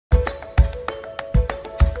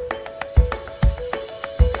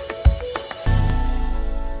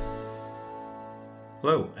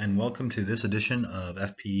Hello and welcome to this edition of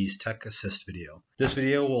FPE's Tech Assist video. This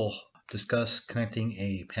video will discuss connecting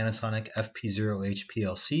a Panasonic FP0H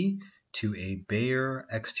PLC to a Beijer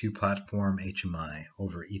X2 platform HMI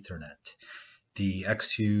over Ethernet. The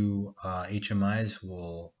X2 HMIs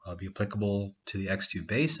will be applicable to the X2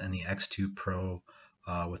 base and the X2 Pro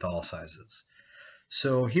with all sizes.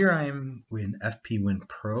 So here I am in FP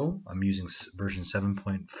Pro. I'm using version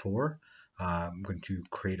 7.4. I'm going to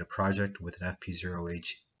create a project with an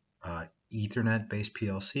FP0H Ethernet-based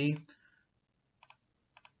PLC,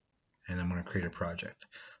 and I'm going to create a project.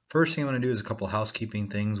 First thing I'm going to do is a couple housekeeping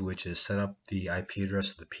things, which is set up the IP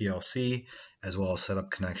address of the PLC, as well as set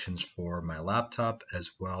up connections for my laptop,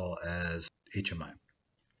 as well as HMI.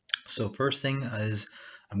 So first thing is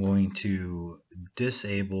I'm going to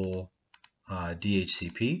disable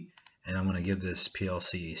DHCP. And I'm going to give this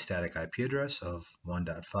PLC a static IP address of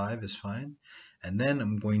 1.5 is fine. And then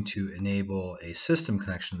I'm going to enable a system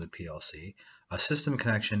connection to the PLC. A system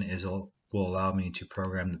connection will allow me to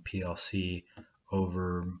program the PLC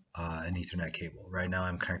over an Ethernet cable. Right now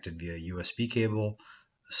I'm connected via USB cable,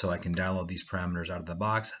 so I can download these parameters out of the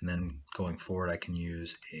box, and then going forward I can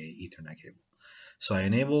use a Ethernet cable. So I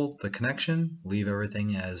enable the connection, leave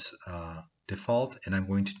everything as default, and I'm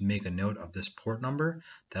going to make a note of this port number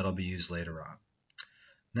that'll be used later on.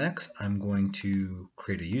 Next, I'm going to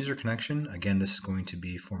create a user connection. Again, this is going to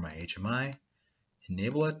be for my HMI.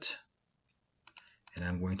 Enable it, and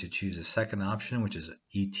I'm going to choose a second option, which is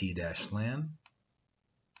ET-LAN.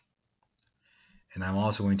 And I'm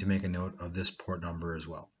also going to make a note of this port number as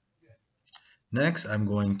well. Next, I'm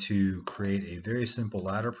going to create a very simple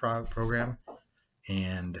ladder program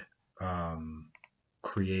and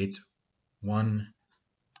create one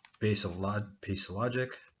piece of logic,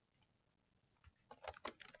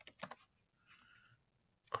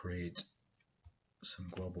 create some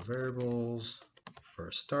global variables for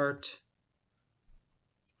a start,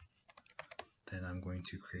 then I'm going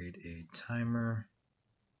to create a timer,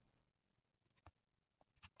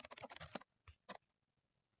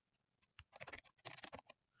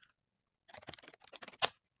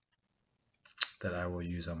 that I will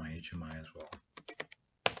use on my HMI as well.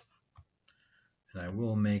 And I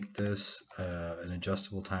will make this an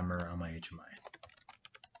adjustable timer on my HMI.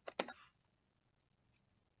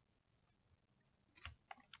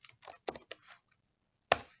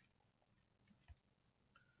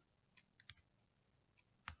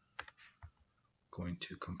 Going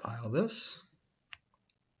to compile this.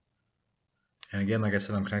 And again, like I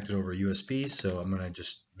said, I'm connected over USB, so I'm going to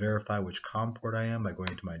just verify which COM port I am by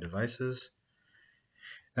going to my devices.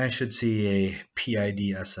 And I should see a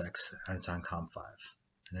PID SX, and it's on COM 5.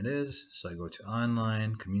 And it is, so I go to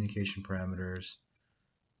online, communication parameters,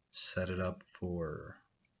 set it up for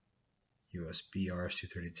USB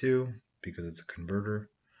RS-232 because it's a converter,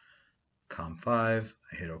 COM 5,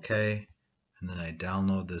 I hit OK, and then I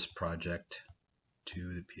download this project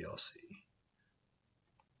to the PLC.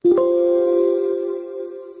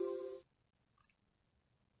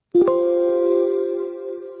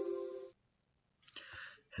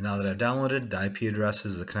 And now that I've downloaded, the IP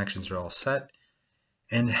addresses, the connections are all set.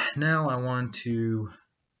 And now I want to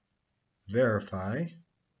verify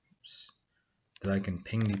that I can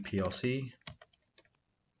ping the PLC.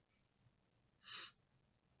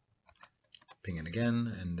 Ping it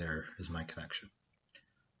again, and there is my connection.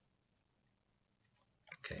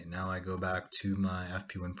 Okay, now I go back to my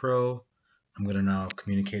FP Pro. I'm going to now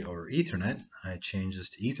communicate over Ethernet. I change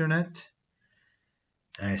this to Ethernet.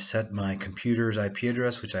 I set my computer's IP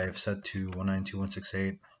address, which I have set to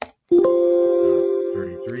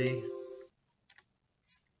 192.168.33.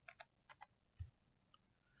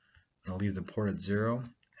 I'll leave the port at 0.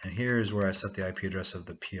 And here is where I set the IP address of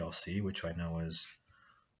the PLC, which I know is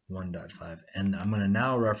 1.5. And I'm going to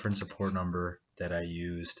now reference a port number that I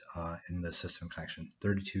used in the system connection,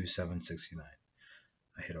 32769.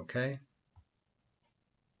 I hit OK.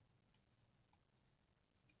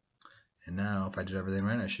 And now if I did everything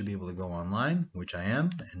right, I should be able to go online, which I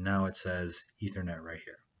am, and now it says Ethernet right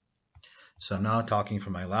here. So I'm now talking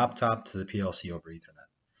from my laptop to the PLC over Ethernet.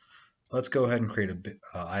 Let's go ahead and create a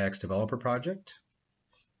IX developer project.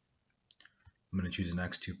 I'm going to choose an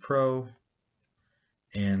X2 Pro,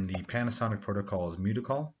 and the Panasonic protocol is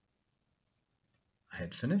Mutacall. I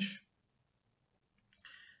hit finish.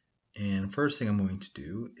 And first thing I'm going to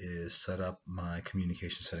do is set up my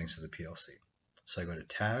communication settings to the PLC. So I go to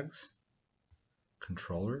Tags,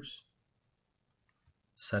 Controllers,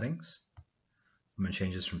 Settings. I'm going to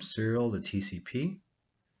change this from serial to TCP.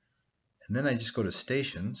 And then I just go to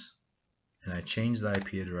Stations, and I change the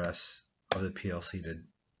IP address of the PLC to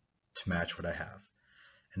match what I have.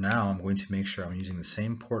 And now I'm going to make sure I'm using the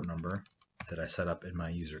same port number that I set up in my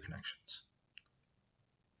user connections.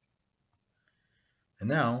 And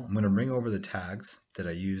now I'm going to bring over the tags that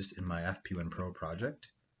I used in my FP1 Pro project.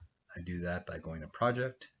 I do that by going to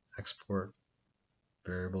Project, Export,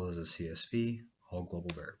 Variable as a CSV, All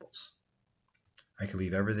Global Variables. I can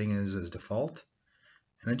leave everything as default,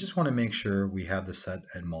 and I just want to make sure we have this set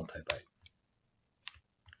at multi-byte.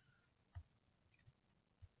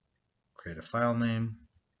 Create a file name,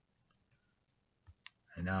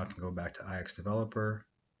 and now I can go back to IX Developer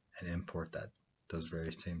and import those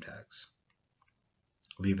very same tags.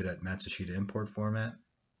 Leave it at Matsushita import format.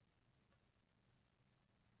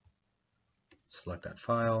 Select that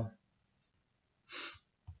file,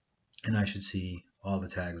 and I should see all the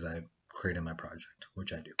tags I created in my project,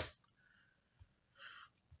 which I do.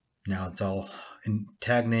 Now it's all in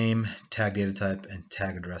tag name, tag data type, and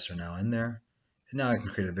tag address are now in there. And now I can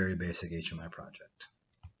create a very basic HMI project.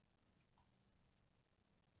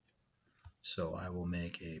 So I will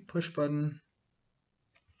make a push button.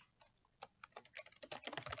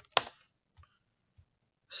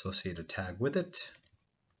 Associate a tag with it.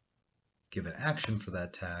 Give an action for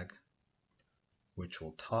that tag, which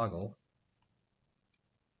will toggle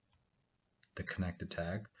the connected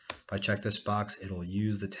tag. If I check this box, it'll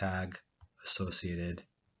use the tag associated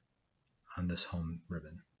on this home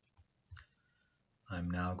ribbon. I'm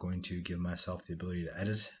now going to give myself the ability to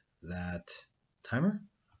edit that timer.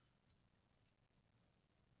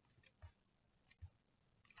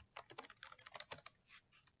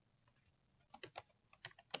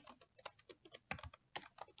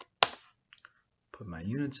 Put my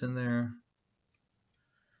units in there.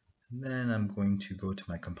 And then I'm going to go to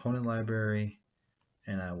my component library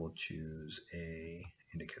and I will choose a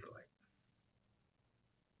indicator light.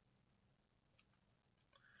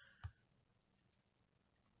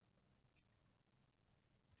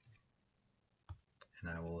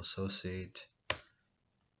 And I will associate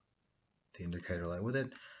the indicator light with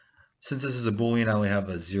it. Since this is a Boolean, I only have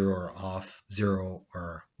a 0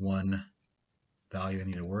 or 1 value I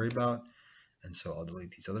need to worry about. And so I'll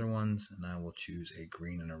delete these other ones and I will choose a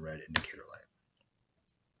green and a red indicator light.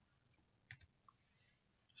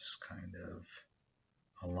 Just kind of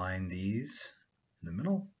align these in the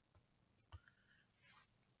middle.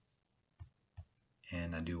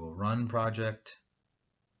 And I do a run project.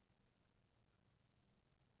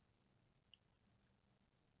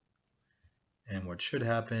 And what should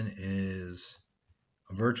happen is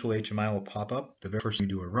a virtual HMI will pop up. The very first time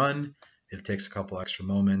you do a run, it takes a couple extra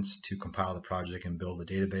moments to compile the project and build the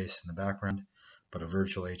database in the background, but a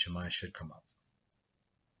virtual HMI should come up.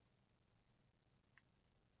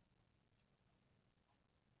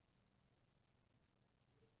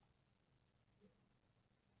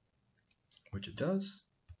 Which it does.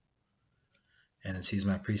 And it sees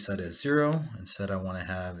my preset as 0. Instead, I want to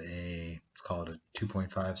have let's call it a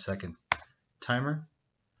 2.5 second timer.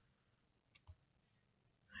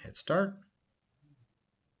 I hit start.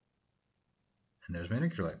 And there's my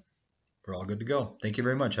indicator light. We're all good to go. Thank you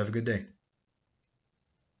very much. Have a good day.